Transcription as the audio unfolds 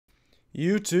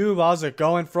YouTube, how's it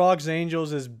going? Frogs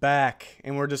Angels is back,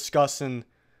 and we're discussing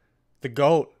the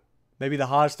GOAT. Maybe the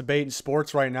hottest debate in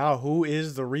sports right now. Who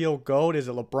is the real GOAT? Is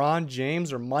it LeBron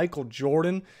James or Michael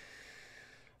Jordan?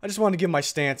 I just wanted to give my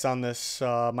stance on this,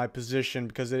 my position,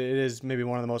 because it is maybe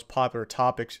one of the most popular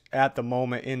topics at the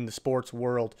moment in the sports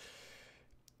world.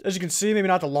 As you can see, maybe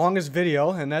not the longest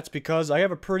video, and that's because I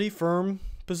have a pretty firm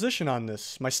position on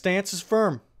this. My stance is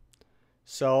firm.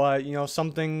 So,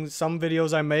 some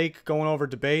videos I make going over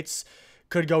debates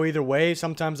could go either way.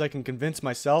 Sometimes I can convince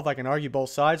myself. I can argue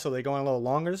both sides so they go on a little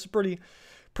longer. This is a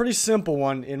pretty simple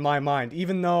one in my mind.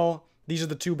 Even though these are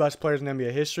the two best players in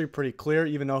NBA history, pretty clear.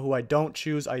 Even though who I don't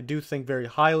choose, I do think very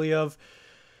highly of.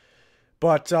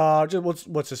 But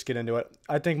let's just get into it.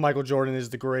 I think Michael Jordan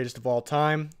is the greatest of all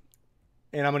time.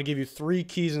 And I'm going to give you three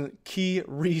key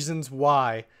reasons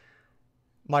why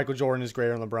Michael Jordan is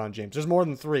greater than LeBron James. There's more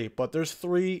than three, but there's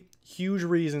three huge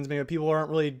reasons maybe people aren't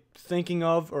really thinking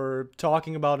of or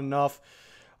talking about enough,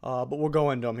 but we'll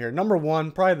go into them here. Number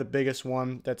one, probably the biggest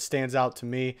one that stands out to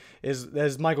me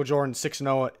is Michael Jordan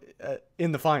 6-0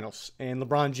 in the finals, and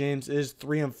LeBron James is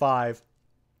 3-5.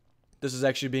 This is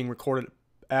actually being recorded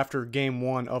after Game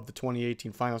 1 of the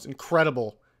 2018 finals.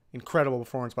 Incredible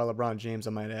performance by LeBron James, I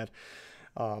might add.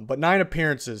 But 9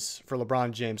 appearances for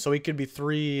LeBron James. So he could be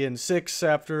 3-6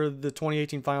 after the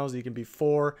 2018 finals. He can be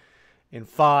 4-5.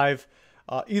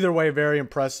 Either way, very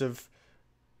impressive.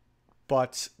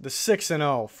 But the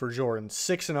 6-0 for Jordan.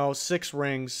 6-0, 6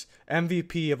 rings,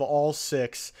 MVP of all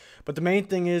 6. But the main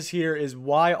thing is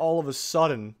why all of a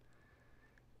sudden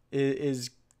is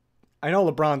I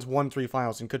know LeBron's won 3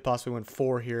 finals and could possibly win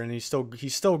 4 here, and he's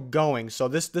still going. So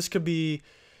this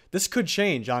could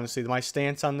change, honestly. My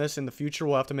stance on this in the future,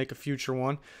 we'll have to make a future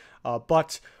one.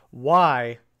 But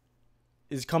why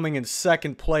is coming in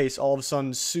second place all of a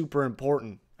sudden super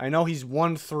important? I know he's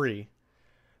won 3,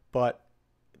 but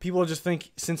people just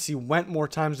think since he went more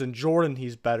times than Jordan,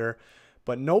 he's better.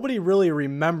 But nobody really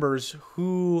remembers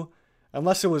who,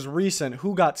 unless it was recent,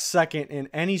 who got second in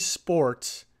any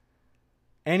sport,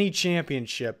 any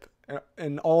championship,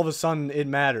 and all of a sudden it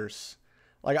matters.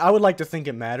 Like, I would like to think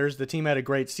it matters. The team had a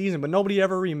great season, but nobody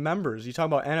ever remembers. You talk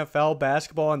about NFL,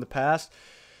 basketball in the past,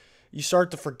 you start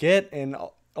to forget, and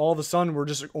all of a sudden we're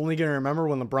just only going to remember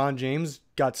when LeBron James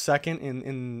got second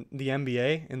in the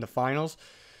NBA in the finals.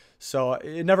 So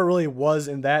it never really was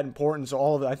in that important.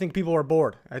 So I think people are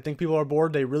bored.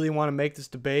 They really want to make this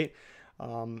debate.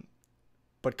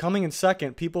 But coming in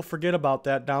second, people forget about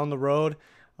that down the road.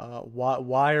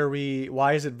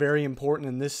 Why is it very important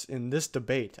in this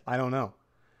debate? I don't know.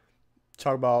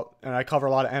 Talk about, and I cover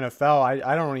a lot of NFL.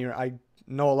 I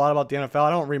know a lot about the NFL. I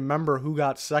don't remember who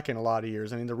got second a lot of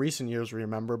years. I mean, the recent years we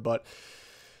remember, but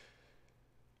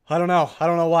I don't know. I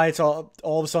don't know why it's all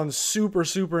of a sudden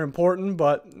super important,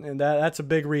 but that's a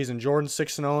big reason. Jordan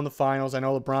 6-0 in the finals. I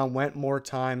know LeBron went more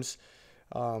times,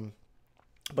 but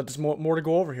there's more to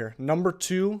go over here. Number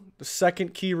 2, the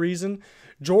second key reason,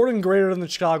 Jordan greater than the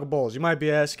Chicago Bulls. You might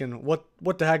be asking, what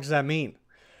the heck does that mean?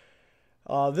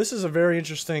 This is a very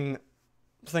interesting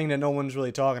thing that no one's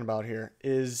really talking about here.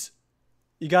 Is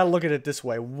you got to look at it this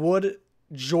way. Would have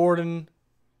Jordan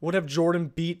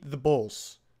beat the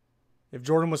Bulls? If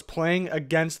Jordan was playing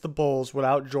against the Bulls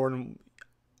without Jordan,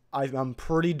 I'm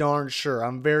pretty darn sure.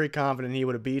 I'm very confident he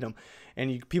would have beat him.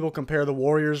 And people compare the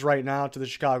Warriors right now to the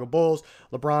Chicago Bulls.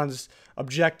 LeBron's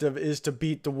objective is to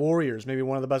beat the Warriors, maybe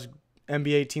one of the best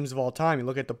NBA teams of all time. You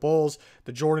look at the Bulls,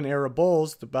 the Jordan-era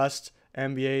Bulls, the best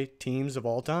NBA teams of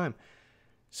all time.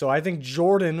 So I think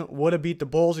Jordan would have beat the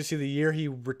Bulls. You see the year he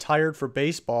retired for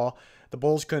baseball, the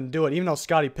Bulls couldn't do it. Even though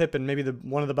Scottie Pippen, maybe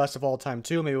one of the best of all time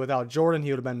too, maybe without Jordan he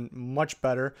would have been much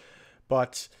better.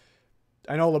 But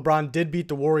I know LeBron did beat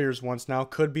the Warriors once now,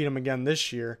 could beat them again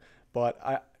this year.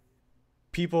 But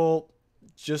people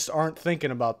just aren't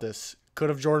thinking about this.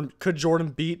 Could Jordan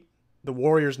beat the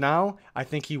Warriors now? I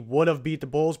think he would have beat the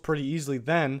Bulls pretty easily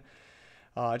then.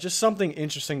 Just something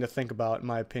interesting to think about, in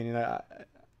my opinion.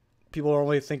 People don't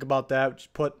really think about that.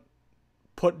 Just put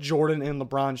Jordan in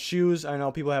LeBron's shoes. I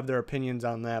know people have their opinions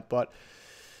on that,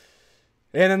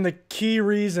 and then the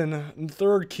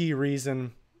third key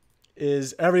reason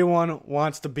is everyone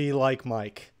wants to be like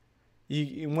Mike.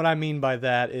 What I mean by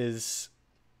that is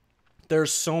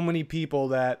there's so many people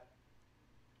that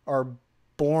are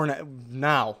born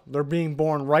now. They're being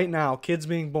born right now. Kids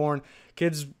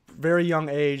very young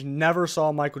age, never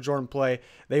saw Michael Jordan play.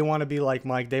 They want to be like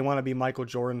Mike. They want to be Michael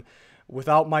Jordan.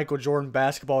 Without Michael Jordan,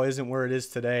 basketball isn't where it is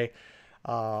today.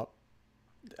 Again,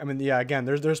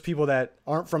 there's people that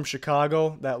aren't from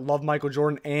Chicago that love Michael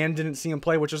Jordan and didn't see him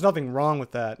play, which there's nothing wrong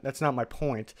with that. That's not my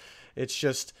point. It's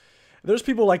just There's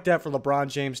people like that for LeBron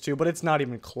James too, but it's not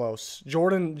even close.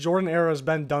 Jordan era has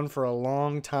been done for a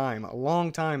long time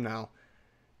now,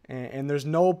 and there's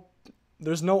no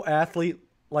athlete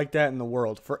like that in the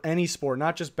world for any sport,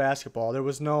 not just basketball.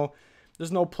 There's no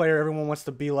player everyone wants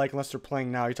to be like unless they're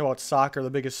playing now. You talk about soccer, the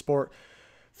biggest sport,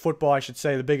 football, I should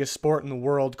say, the biggest sport in the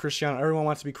world. Everyone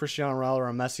wants to be Cristiano Ronaldo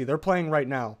or Messi. They're playing right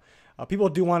now. People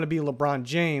do want to be LeBron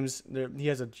James. He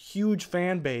has a huge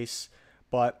fan base,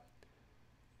 but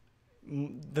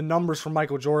the numbers for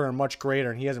Michael Jordan are much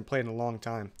greater, and he hasn't played in a long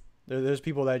time. There's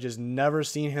people that just never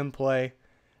seen him play.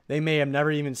 They may have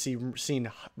never even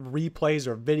seen replays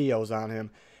or videos on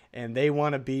him, and they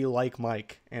want to be like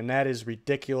Mike, and that is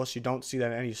ridiculous. You don't see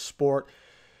that in any sport,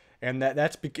 and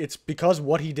it's because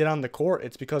what he did on the court.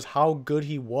 It's because how good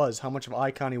he was, how much of an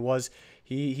icon he was.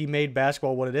 He made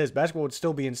basketball what it is. Basketball would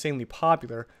still be insanely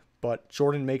popular, but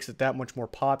Jordan makes it that much more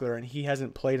popular, and he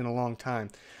hasn't played in a long time.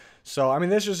 So, I mean,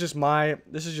 this is just my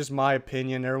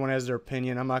opinion. Everyone has their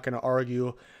opinion. I'm not going to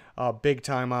argue big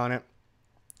time on it.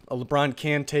 LeBron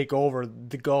can take over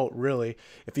the GOAT, really.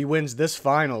 If he wins this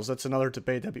finals, that's another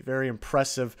debate. That'd be very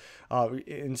impressive.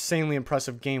 Insanely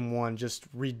impressive game one. Just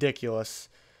ridiculous.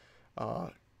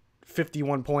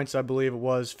 51 points, I believe it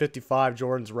was. 55,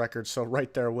 Jordan's record. So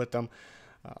right there with them.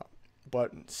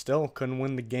 But still couldn't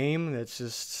win the game. It's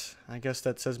just, I guess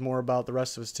that says more about the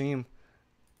rest of his team.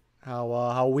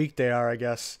 How weak they are, I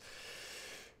guess.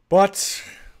 But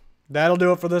that'll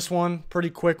do it for this one. Pretty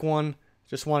quick one.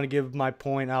 Just want to give my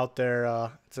point out there.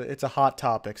 It's a hot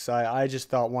topic, so I just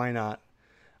thought, why not?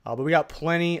 But we got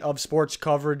plenty of sports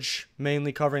coverage,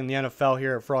 mainly covering the NFL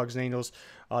here at Frogs and Angels.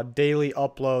 Daily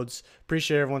uploads.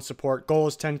 Appreciate everyone's support. Goal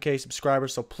is 10K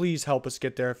subscribers, so please help us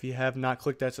get there. If you have not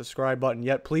clicked that subscribe button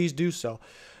yet, please do so.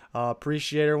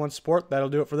 Appreciate everyone's support. That'll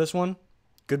do it for this one.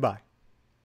 Goodbye.